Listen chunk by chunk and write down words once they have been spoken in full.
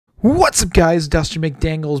What's up, guys? Dustin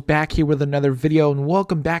McDangles back here with another video, and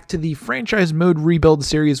welcome back to the franchise mode rebuild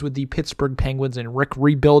series with the Pittsburgh Penguins and Rick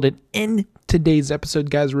Rebuild. And in today's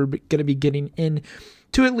episode, guys, we're going to be getting in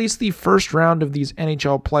to at least the first round of these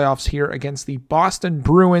NHL playoffs here against the Boston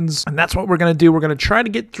Bruins. And that's what we're going to do. We're going to try to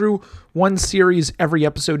get through one series every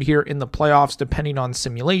episode here in the playoffs, depending on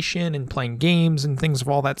simulation and playing games and things of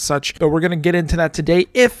all that such. But we're going to get into that today.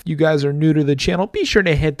 If you guys are new to the channel, be sure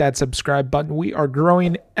to hit that subscribe button. We are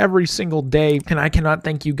growing every single day, and I cannot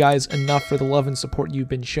thank you guys enough for the love and support you've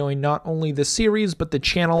been showing, not only the series, but the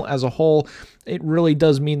channel as a whole. It really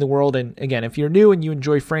does mean the world. And again, if you're new and you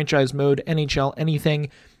enjoy franchise mode, NHL,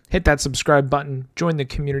 anything, hit that subscribe button, join the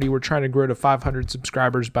community. We're trying to grow to 500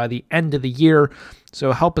 subscribers by the end of the year.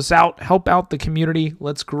 So help us out, help out the community.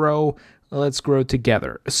 Let's grow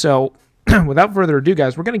together. So without further ado,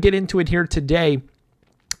 guys, we're going to get into it here today.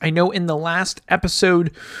 I know in the last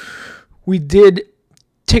episode, we did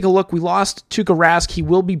take a look. We lost Tuukka Rask. He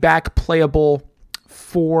will be back playable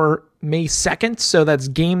for May 2nd, so that's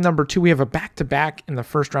game number 2. We have a back-to-back in the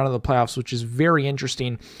first round of the playoffs, which is very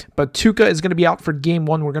interesting. But Tuukka is going to be out for game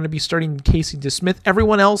 1. We're going to be starting Casey DeSmith.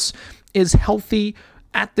 Everyone else is healthy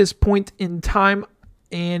at this point in time.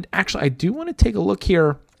 And actually, I do want to take a look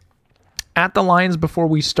here at the lines before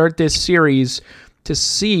we start this series to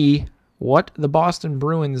see what the Boston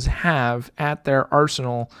Bruins have at their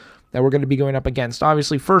arsenal that we're going to be going up against.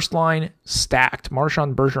 Obviously, first line, stacked.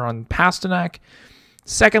 Marchand, Bergeron, Pasternak.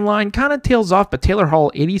 Second line kind of tails off, but Taylor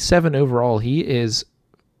Hall, 87 overall. He is,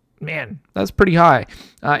 man, that's pretty high.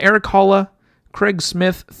 Eric Holla, Craig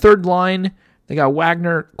Smith. Third line, they got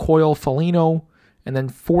Wagner, Coyle, Foligno. And then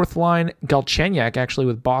fourth line, Galchenyuk, actually,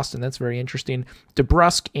 with Boston. That's very interesting.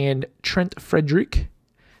 DeBrusk and Trent Frederic.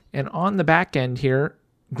 And on the back end here,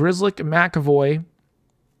 Grzelcyk, McAvoy,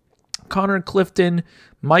 Connor Clifton,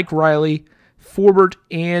 Mike Riley, Forbort,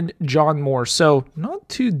 and John Moore. So not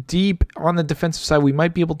too deep on the defensive side. We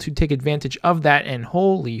might be able to take advantage of that. And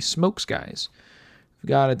holy smokes, guys. We've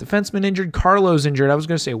got a defenseman injured. Carlo's injured. I was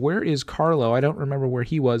going to say, where is Carlo? I don't remember where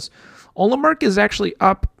he was. Olamark is actually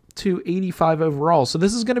up to 85 overall. So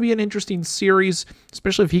this is going to be an interesting series,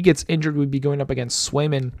 especially if he gets injured. We'd be going up against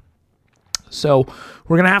Swayman. So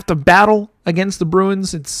we're going to have to battle against the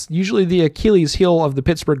Bruins. It's usually the Achilles heel of the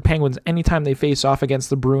Pittsburgh Penguins anytime they face off against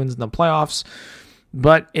the Bruins in the playoffs.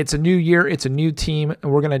 But it's a new year. It's a new team.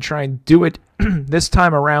 And we're going to try and do it this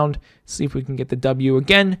time around. See if we can get the W.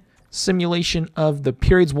 Again, simulation of the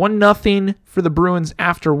periods. 1-0 for the Bruins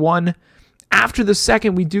after one. After the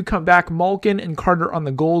second, we do come back. Malkin and Carter on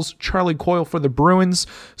the goals. Charlie Coyle for the Bruins.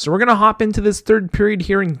 So we're going to hop into this third period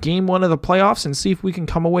here in game 1 of the playoffs and see if we can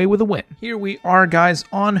come away with a win. Here we are, guys,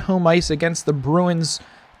 on home ice against the Bruins.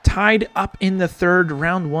 Tied up in the third,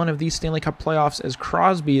 round 1 of these Stanley Cup playoffs, as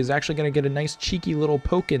Crosby is actually going to get a nice cheeky little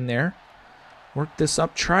poke in there. Work this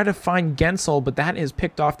up. Try to find Gensel, but that is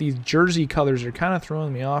picked off. These jersey colors are kind of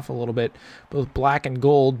throwing me off a little bit, both black and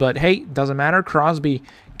gold. But hey, doesn't matter. Crosby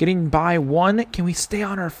getting by one. Can we stay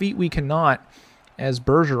on our feet? We cannot, as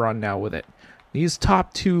Bergeron now with it. These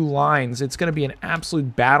top two lines, it's going to be an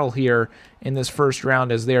absolute battle here in this first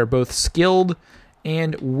round, as they are both skilled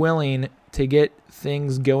and willing to get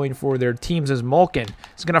things going for their teams, as Malkin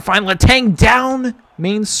is going to find Letang down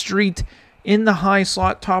Main Street in the high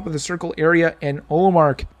slot, top of the circle area, and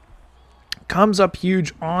Olamark comes up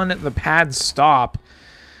huge on the pad stop.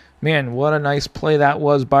 Man, what a nice play that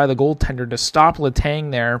was by the goaltender to stop Letang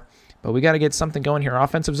there. But we got to get something going here.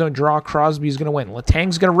 Offensive zone draw. Crosby's going to win.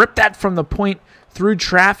 Letang's going to rip that from the point through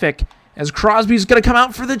traffic, as Crosby's going to come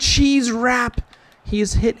out for the cheese wrap. He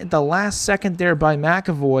is hit at the last second there by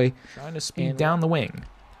McAvoy, trying to speed down the wing.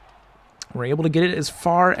 We're able to get it as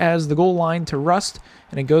far as the goal line to Rust,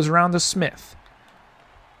 and it goes around to Smith.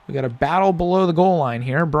 We got a battle below the goal line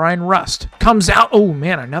here. Brian Rust comes out. Oh,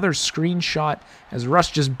 man, another screenshot as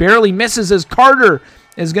Rust just barely misses, as Carter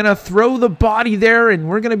is going to throw the body there, and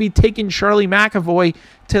we're going to be taking Charlie McAvoy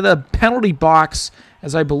to the penalty box,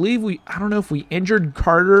 as I believe I don't know if we injured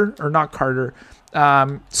Carter, or not Carter,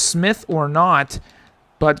 Smith or not,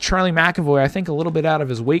 but Charlie McAvoy, I think, a little bit out of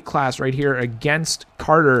his weight class right here against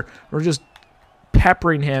Carter. We're just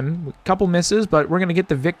peppering him. A couple misses, but we're going to get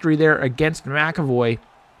the victory there against McAvoy.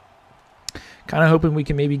 Kind of hoping we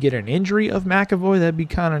can maybe get an injury of McAvoy. That'd be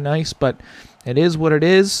kind of nice, but it is what it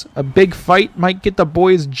is. A big fight might get the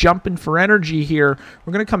boys jumping for energy here.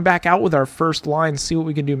 We're going to come back out with our first line, see what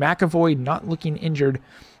we can do. McAvoy not looking injured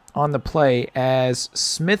on the play, as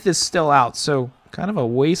Smith is still out. So kind of a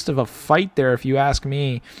waste of a fight there, if you ask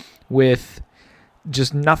me, with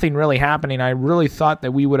just nothing really happening. I really thought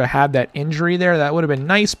that we would have had that injury there. That would have been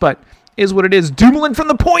nice, but is what it is. Dumoulin from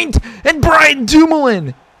the point, and Brian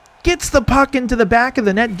Dumoulin gets the puck into the back of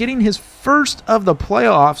the net, getting his first of the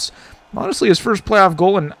playoffs. Honestly, his first playoff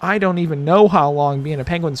goal, and I don't even know how long being a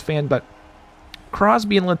Penguins fan, but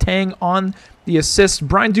Crosby and Letang on the assist.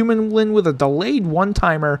 Brian Dumoulin with a delayed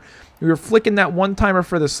one-timer. We were flicking that one-timer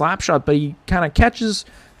for the slap shot, but he kind of catches,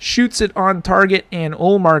 shoots it on target, and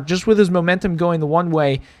Ullmark, just with his momentum going the one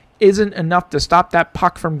way, isn't enough to stop that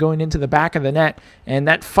puck from going into the back of the net. And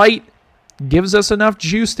that fight gives us enough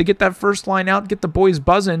juice to get that first line out, get the boys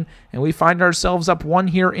buzzing, and we find ourselves up 1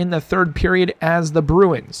 here in the third period as the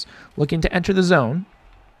Bruins looking to enter the zone.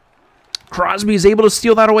 Crosby is able to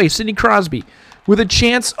steal that away. Sidney Crosby with a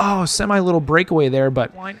chance. Oh, semi-little breakaway there,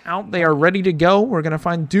 but line out. They are ready to go. We're going to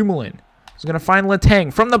find Dumoulin. He's going to find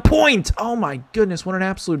Letang from the point. Oh, my goodness. What an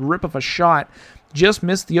absolute rip of a shot. Just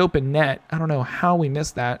missed the open net. I don't know how we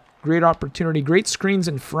missed that. Great opportunity. Great screens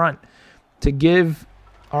in front to give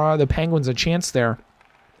the Penguins a chance there.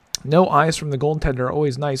 No eyes from the goaltender.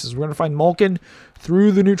 Always nice. As we're going to find Malkin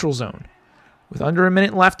through the neutral zone. With under a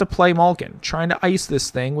minute left to play, Malkin trying to ice this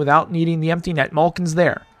thing without needing the empty net. Malkin's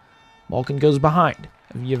there. Malkin goes behind.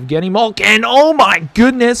 Evgeny Malkin. Oh my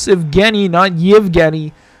goodness. Evgeny, not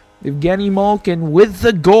Yevgeny. Evgeny Malkin with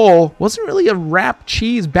the goal. Wasn't really a wrap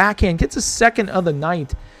cheese backhand. Gets a second of the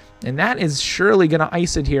night. And that is surely going to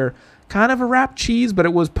ice it here. Kind of a wrap cheese, but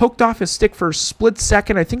it was poked off his stick for a split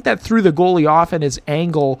second. I think that threw the goalie off at his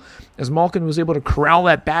angle as Malkin was able to corral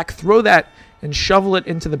that back, throw that, and shovel it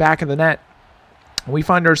into the back of the net. We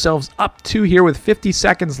find ourselves up 2 here with 50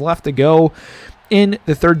 seconds left to go in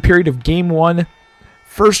the third period of Game 1.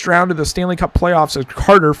 First round of the Stanley Cup playoffs as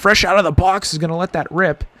Carter, fresh out of the box, is going to let that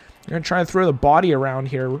rip. They're going to try to throw the body around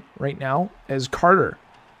here right now as Carter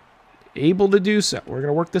able to do so. We're going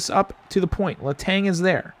to work this up to the point. Letang is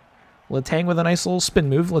there. Letang with a nice little spin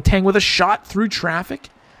move. Letang with a shot through traffic.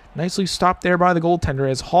 Nicely stopped there by the goaltender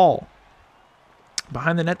as Hall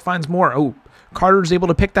behind the net finds more. Oh, Carter's able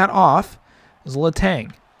to pick that off. Is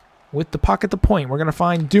Letang with the puck at the point. We're going to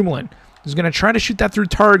find Dumoulin, who's going to try to shoot that through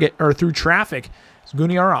target or through traffic. It's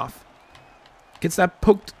Guniarov. Gets that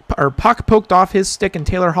puck poked off his stick, and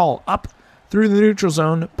Taylor Hall up through the neutral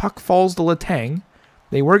zone. Puck falls to Letang.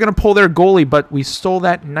 They were going to pull their goalie, but we stole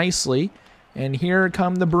that nicely. And here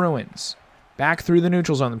come the Bruins. Back through the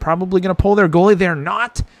neutral zone. They're probably going to pull their goalie. They're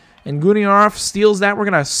not. And Guniarov steals that. We're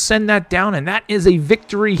going to send that down, and that is a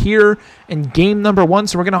victory here in game number 1.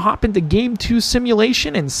 So we're going to hop into game 2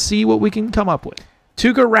 simulation and see what we can come up with.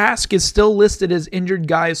 Tuukka Rask is still listed as injured,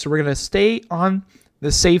 guys, so we're going to stay on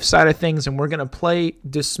the safe side of things, and we're going to play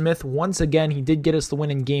DeSmith once again. He did get us the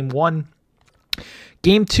win in game 1.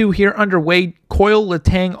 Game 2 here underway. Coyle,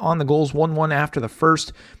 Letang on the goals, 1-1 after the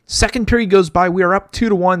first. Second period goes by. We are up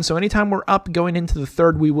 2-1, so anytime we're up going into the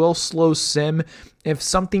third, we will slow sim. If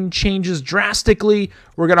something changes drastically,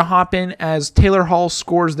 we're going to hop in as Taylor Hall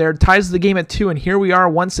scores there, ties the game at 2, and here we are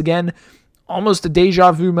once again, almost a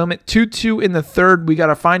deja vu moment. 2-2 in the third. We got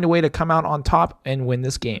to find a way to come out on top and win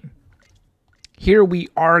this game. Here we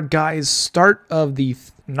are, guys.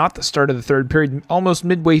 Not the start of the third period, almost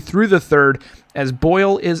midway through the third, as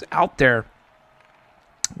Boyle is out there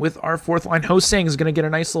with our fourth line. Ho-Sang is going to get a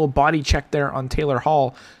nice little body check there on Taylor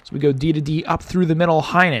Hall. So we go D to D up through the middle.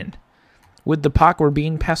 Heinen with the puck. We're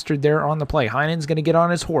being pestered there on the play. Heinen's going to get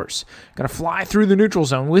on his horse. Going to fly through the neutral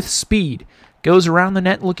zone with speed. Goes around the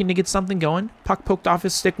net looking to get something going. Puck poked off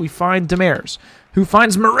his stick. We find Demers, who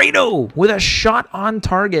finds Moreno with a shot on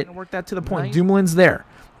target. Work that to the point. Dumoulin's there.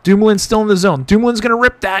 Dumoulin's still in the zone. Dumoulin's going to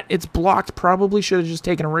rip that. It's blocked. Probably should have just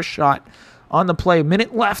taken a wrist shot on the play.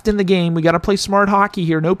 Minute left in the game. We got to play smart hockey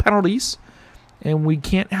here. No penalties. And we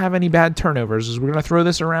can't have any bad turnovers, as we're going to throw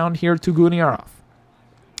this around here to Guniarov.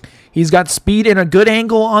 He's got speed and a good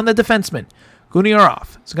angle on the defenseman.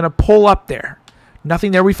 Guniarov is going to pull up there.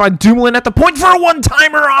 Nothing there. We find Dumoulin at the point for a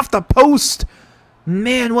one-timer off the post.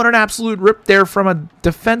 Man, what an absolute rip there from a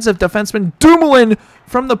defensive defenseman. Dumoulin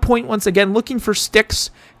from the point once again, looking for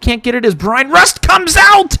sticks. Can't get it as Brian Rust comes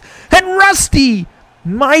out. And Rusty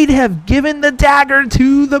might have given the dagger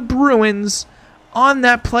to the Bruins on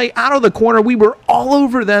that play out of the corner. We were all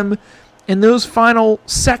over them in those final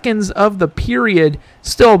seconds of the period.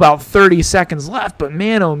 Still about 30 seconds left, but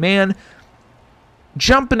man, oh man.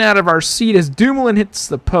 Jumping out of our seat as Dumoulin hits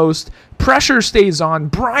the post. Pressure stays on.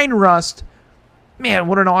 Brian Rust. Man,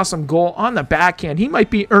 what an awesome goal on the backhand. He might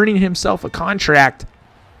be earning himself a contract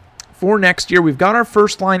for next year. We've got our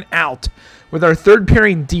first line out with our third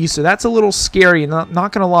pairing D, so that's a little scary, not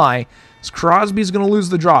going to lie. As Crosby's going to lose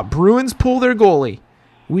the draw. Bruins pull their goalie.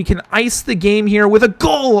 We can ice the game here with a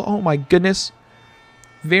goal. Oh, my goodness.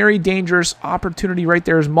 Very dangerous opportunity right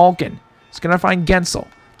there is Malkin. He's going to find Gensel.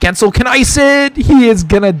 Gensel can ice it. He is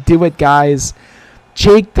going to do it, guys.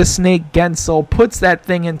 Jake the Snake Gensel puts that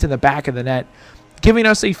thing into the back of the net, giving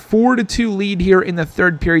us a 4-2 lead here in the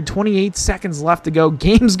third period. 28 seconds left to go.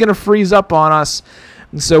 Game's going to freeze up on us.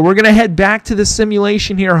 And so we're going to head back to the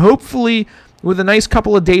simulation here. Hopefully, with a nice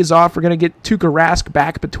couple of days off, we're going to get Tuukka Rask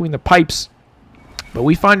back between the pipes. But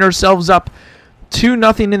we find ourselves up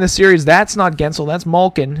 2-0 in the series. That's not Gensel. That's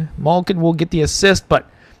Malkin. Malkin will get the assist. But,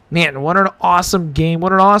 man, what an awesome game.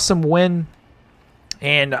 What an awesome win.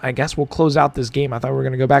 And I guess we'll close out this game. I thought we were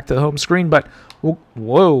going to go back to the home screen. But,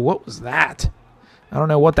 whoa, what was that? I don't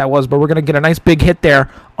know what that was, but we're going to get a nice big hit there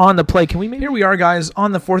on the play. Here we are, guys,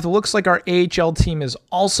 on the fourth. It looks like our AHL team is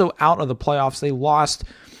also out of the playoffs. They lost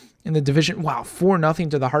in the division. Wow, 4-0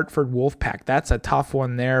 to the Hartford Wolfpack. That's a tough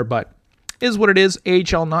one there, but is what it is.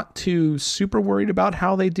 AHL not too super worried about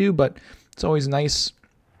how they do, but it's always nice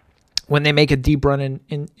when they make a deep run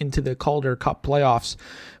into the Calder Cup playoffs.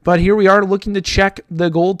 But here we are looking to check the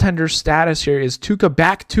goaltender status here. Is Tuukka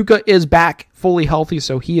back? Tuukka is back, fully healthy,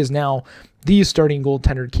 so he is now the starting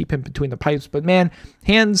goaltender to keep him between the pipes. But, man,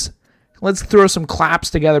 hands, let's throw some claps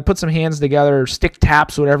together, put some hands together, stick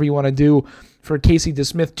taps, whatever you want to do for Casey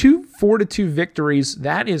DeSmith. 2 4-2 victories.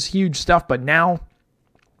 That is huge stuff. But now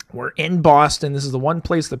we're in Boston. This is the one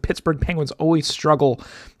place the Pittsburgh Penguins always struggle.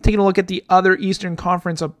 Taking a look at the other Eastern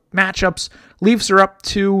Conference matchups, Leafs are up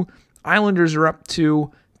 2, Islanders are up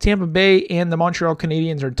 2, Tampa Bay and the Montreal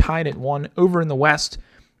Canadiens are tied at 1. Over in the West,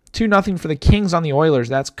 2-0 for the Kings on the Oilers.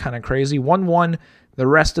 That's kind of crazy. 1-1 the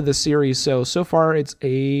rest of the series. So far, it's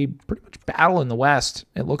a pretty much battle in the West,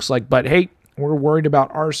 it looks like. But, hey, we're worried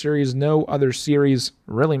about our series. No other series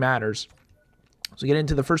really matters. So get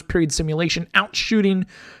into the first period simulation, outshooting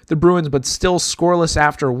the Bruins, but still scoreless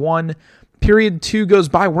after 1. Period 2 goes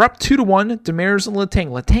by. We're up 2-1. Demers and Letang.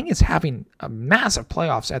 Letang is having a massive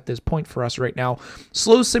playoffs at this point for us right now.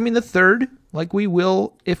 Slow simming the third, like we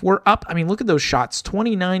will if we're up. I mean, look at those shots.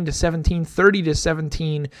 29-17,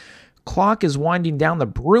 30-17. Clock is winding down. The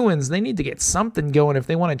Bruins, they need to get something going if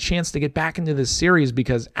they want a chance to get back into this series,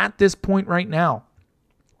 because at this point right now,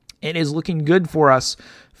 it is looking good for us.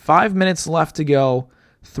 5 minutes left to go.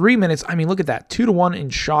 3 minutes. I mean, look at that. 2-1 in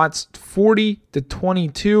shots.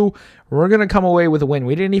 40-22. We're going to come away with a win.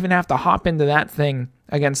 We didn't even have to hop into that thing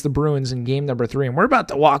against the Bruins in game number 3. And we're about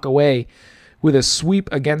to walk away with a sweep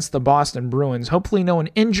against the Boston Bruins. Hopefully no one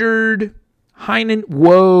injured. Heinen.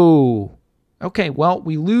 Whoa. Okay, well,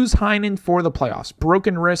 we lose Heinen for the playoffs.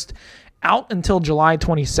 Broken wrist, out until July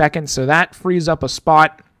 22nd. So that frees up a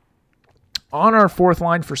spot on our fourth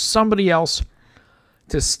line for somebody else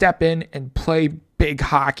to step in and play big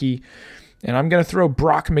hockey. And I'm going to throw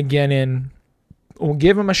Brock McGinn in. We'll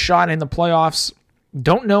give him a shot in the playoffs.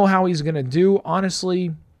 Don't know how he's going to do.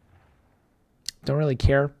 Honestly, don't really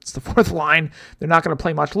care. It's the fourth line. They're not going to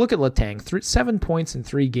play much. Look at Letang. 7 points in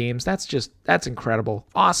 3 games. That's incredible.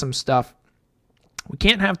 Awesome stuff. We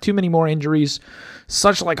can't have too many more injuries,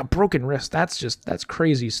 such like a broken wrist. That's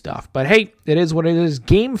crazy stuff. But hey, it is what it is.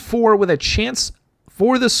 Game 4 with a chance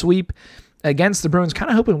for the sweep against the Bruins.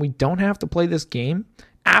 Kind of hoping we don't have to play this game.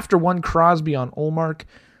 After 1, Crosby on Ullmark,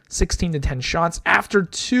 16-10 shots. After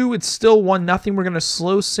 2, it's still 1-0. We're going to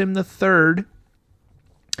slow sim the third.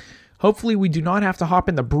 Hopefully we do not have to hop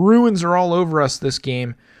in. The Bruins are all over us this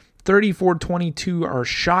game. 34-22 are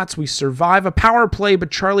shots. We survive a power play,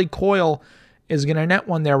 but Charlie Coyle is going to net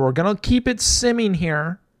one there. We're going to keep it simming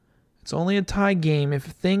here. It's only a tie game. If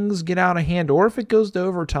things get out of hand or if it goes to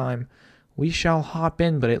overtime, we shall hop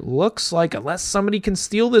in. But it looks like unless somebody can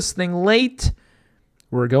steal this thing late,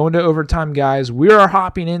 we're going to overtime, guys. We are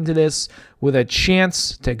hopping into this with a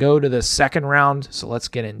chance to go to the second round. So let's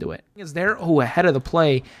get into it. Is there? Oh, ahead of the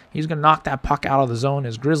play. He's going to knock that puck out of the zone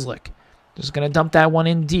as Grizzlick. Just going to dump that one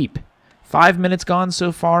in deep. 5 minutes gone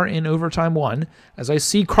so far in overtime 1. As I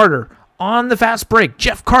see Carter on the fast break.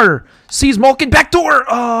 Jeff Carter sees Malkin backdoor.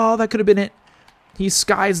 Oh, that could have been it. He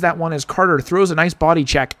skies that one as Carter throws a nice body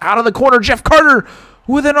check out of the corner. Jeff Carter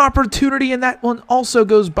with an opportunity, and that one also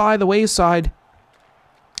goes by the wayside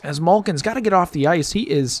as Malkin's got to get off the ice. He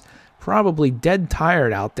is probably dead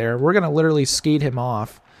tired out there. We're going to literally skate him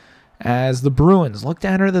off as the Bruins look to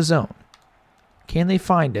enter the zone. Can they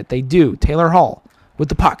find it? They do. Taylor Hall with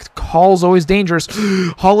the puck. Hall's always dangerous.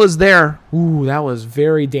 Hall is there. Ooh, that was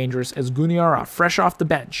very dangerous as Guniara, fresh off the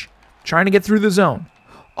bench, trying to get through the zone.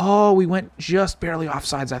 Oh, we went just barely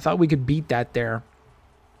offsides. I thought we could beat that there.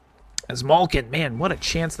 As Malkin, man, what a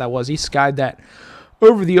chance that was. He skied that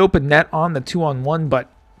over the open net on the 2-on-1, but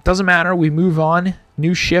doesn't matter. We move on.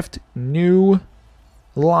 New shift, new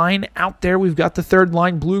line out there. We've got the third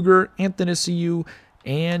line, Bluger, Anthony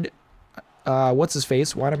and what's his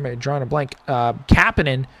face? Why am I drawing a blank?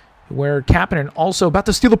 Kapanen, where Kapanen also about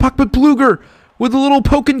to steal the puck, but Bluger with a little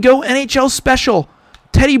poke and go NHL special.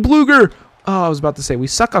 Teddy Bluger. Oh, I was about to say we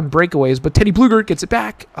suck on breakaways, but Teddy Bluger gets it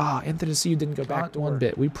back. Anthony C didn't go back one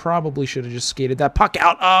bit. We probably should have just skated that puck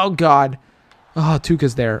out. Oh, God. Oh,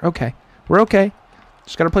 Tuukka's there. Okay. We're okay.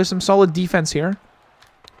 Just got to play some solid defense here.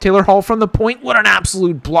 Taylor Hall from the point. What an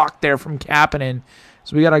absolute block there from Kapanen.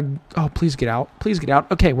 So we got to... Oh, please get out. Please get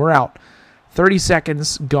out. Okay, we're out. 30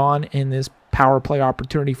 seconds gone in this power play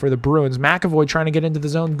opportunity for the Bruins. McAvoy trying to get into the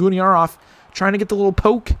zone. Guniarov trying to get the little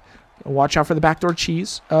poke. Watch out for the backdoor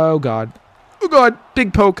cheese. Oh, God. Oh, God.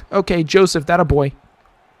 Big poke. Okay, Joseph, that a boy.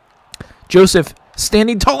 Joseph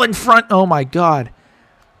standing tall in front. Oh, my God.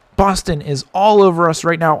 Boston is all over us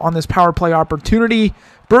right now on this power play opportunity.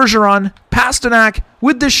 Bergeron, Pasternak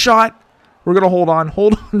with the shot. We're going to hold on.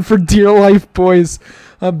 Hold on for dear life, boys.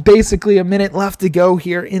 Basically a minute left to go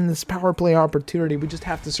here in this power play opportunity. We just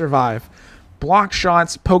have to survive. Block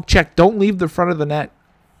shots, poke check. Don't leave the front of the net.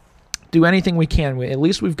 Do anything we can. At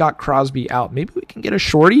least we've got Crosby out. Maybe we can get a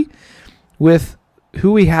shorty with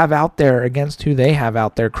who we have out there against who they have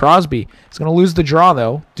out there. Crosby is going to lose the draw,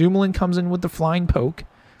 though. Dumoulin comes in with the flying poke.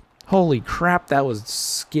 Holy crap, that was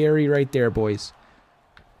scary right there, boys.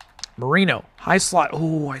 Marino, high slot.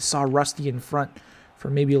 Oh, I saw Rusty in front for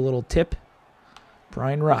maybe a little tip.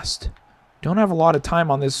 Brian Rust. Don't have a lot of time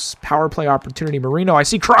on this power play opportunity. Marino, I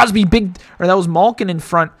see Crosby, or that was Malkin in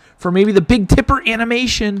front for maybe the big tipper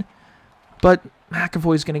animation. But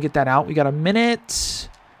McAvoy's going to get that out. We got a minute.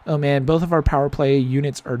 Oh, man, both of our power play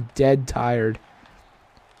units are dead tired.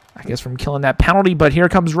 I guess from killing that penalty, but here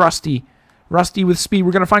comes Rusty. Rusty with speed.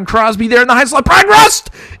 We're going to find Crosby there in the high slot. Brian Rust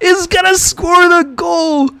is going to score the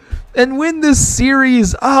goal and win this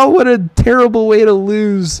series. Oh, what a terrible way to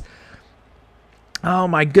lose. Oh,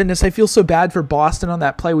 my goodness. I feel so bad for Boston on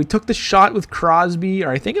that play. We took the shot with Crosby,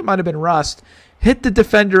 or I think it might have been Rust. Hit the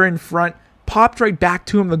defender in front. Popped right back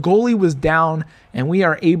to him. The goalie was down, and we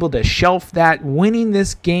are able to shelf that, winning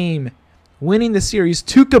this game, winning the series.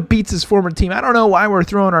 Tuukka beats his former team. I don't know why we're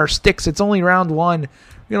throwing our sticks. It's only round one.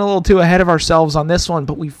 We're getting a little too ahead of ourselves on this one,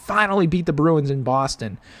 but we finally beat the Bruins in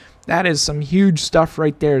Boston. That is some huge stuff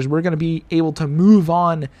right there. As we're going to be able to move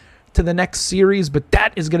on to the next series, but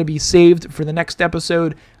that is going to be saved for the next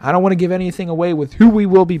episode. I don't want to give anything away with who we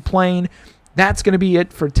will be playing. That's going to be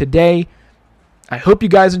it for today. I hope you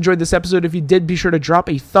guys enjoyed this episode. If you did, be sure to drop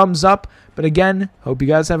a thumbs up. But again, hope you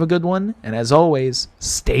guys have a good one. And as always,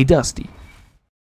 stay dusty.